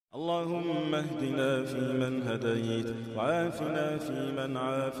اللهم اهدنا فيمن هديت وعافنا فيمن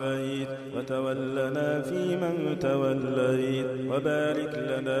عافيت وتولنا فيمن توليت وبارك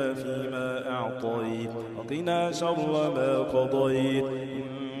لنا فيما أعطيت وقنا شر ما قضيت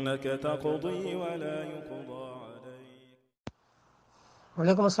إنك تقضي ولا يقضى عليك.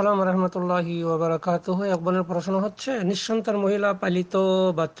 عليكم السلام ورحمة الله وبركاته. এক বোনের প্রশ্ন হচ্ছে, নিঃসন্তান মহিলা পালিত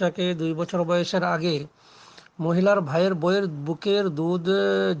বাচ্চাকে 2 বছর বয়সের আগে মহিলার ভাইয়ের বইয়ের বুকের দুধ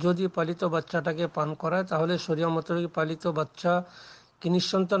যদি পালিত বাচ্চাটাকে পান করায়, তাহলে শরিয়া মোতাবেক পালিত বাচ্চা কি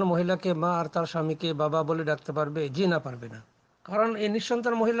নিঃসন্তান মহিলাকে মা আর তার স্বামীকে বাবা বলে ডাকতে পারবে? জি না, পারবে না। কারণ এই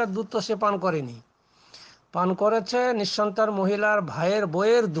নিঃসন্তান মহিলার দুধ তো সে পান করেনি, পান করেছে নিঃসন্তান মহিলার ভাইয়ের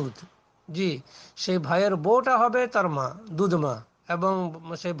বইয়ের দুধ। জি, সেই ভাইয়ের বউটা হবে তার মা, দুধ মা। এবং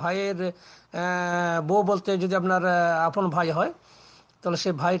সেই ভাইয়ের বউ বলতে যদি আপনার আপন ভাই হয়, তাহলে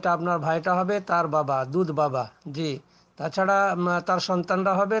সেই আপনার ভাইটা হবে তার বাবা, দুধ বাবা। জি, তাছাড়া তার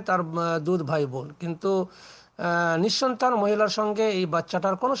সন্তানরা হবে তার দুধ ভাই বোন। কিন্তু নিঃসন্তান মহিলার সঙ্গে এই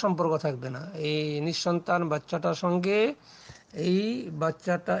বাচ্চাটার কোনো সম্পর্ক থাকবে না। এই নিঃসন্তান বাচ্চাটার সঙ্গে এই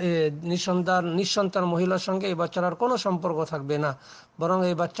বাচ্চাটা নিঃসন্তান মহিলার সঙ্গে এই বাচ্চাটার কোনো সম্পর্ক থাকবে না। বরং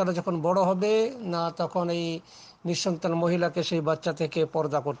এই বাচ্চাটা যখন বড় হবে না, তখন এই নিঃসন্তান মহিলাকে সেই বাচ্চা থেকে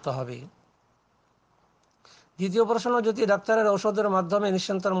পর্দা করতে হবে। দ্বিতীয় প্রশ্ন, যদি ডাক্তারের ঔষধের মাধ্যমে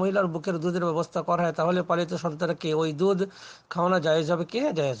নিঃসন্তান মহিলার বুকের দুধের ব্যবস্থা করা হয়, তাহলে পালিত সন্তানকে ওই দুধ খাওয়ানো জায়েজ হবে কি?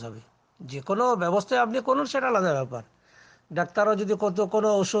 হ্যাঁ, জায়েজ হবে। যে কোনো ব্যবস্থায় আপনি করুন, সেটা আলাদা ব্যাপার। ডাক্তারও যদি কোনো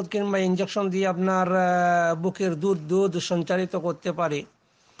ওষুধ কিংবা ইঞ্জেকশন দিয়ে আপনার বুকের দুধ সঞ্চারিত করতে পারে,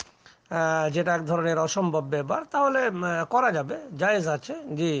 যেটা এক ধরনের অসম্ভব ব্যাপার, তাহলে করা যাবে, জায়েজ আছে।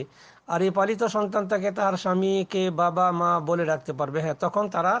 জি, আর এই পালিত সন্তান তাকে তার স্বামীকে বাবা মা বলে রাখতে পারবে। হ্যাঁ,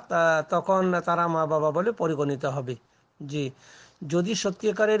 তখন তারা মা বাবা বলে পরিগণিত হবে। জি, যদি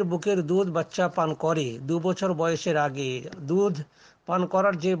সত্যিকারের বুকের দুধ বাচ্চা পান করে 2 বছর বয়সের আগে, দুধ পান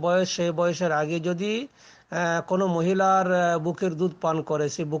করার যে বয়স, সেই বয়সের আগে যদি কোনো মহিলার বুকের দুধ পান করে,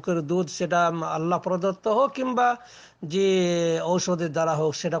 সে বুকের দুধ সেটা আল্লাহ প্রদত্ত হোক কিংবা যে ঔষধের দ্বারা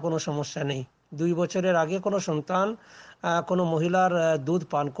হোক, সেটা কোনো সমস্যা নেই। 2 বছরের আগে কোনো সন্তান কোনো মহিলার দুধ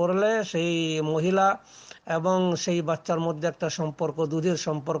পান করলে সেই মহিলা এবং সেই বাচ্চার মধ্যে একটা সম্পর্ক, দুধের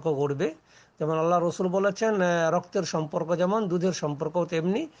সম্পর্ক গড়বে। যেমন আল্লাহ রসুল বলেছেন, রক্তের সম্পর্ক যেমন, দুধের সম্পর্ক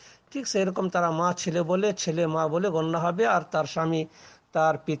তেমনি। ঠিক সেরকম তারা মা ছেলে বলে, ছেলে মা বলে গণ্য হবে, আর তার স্বামী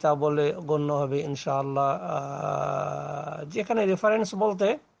তার পিতা বলে গণ্য হবে ইনশাআল্লাহ। যেখানে রেফারেন্স বলতে,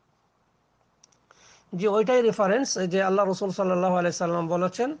 যে ওইটাই রেফারেন্স যে আল্লাহ রসুল সাল্লাল্লাহু আলাইহি সাল্লাম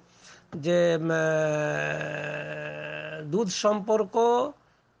বলেছেন যে দুধ সম্পর্ক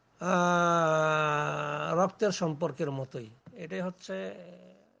রক্তের সম্পর্কের মতোই। এটাই হচ্ছে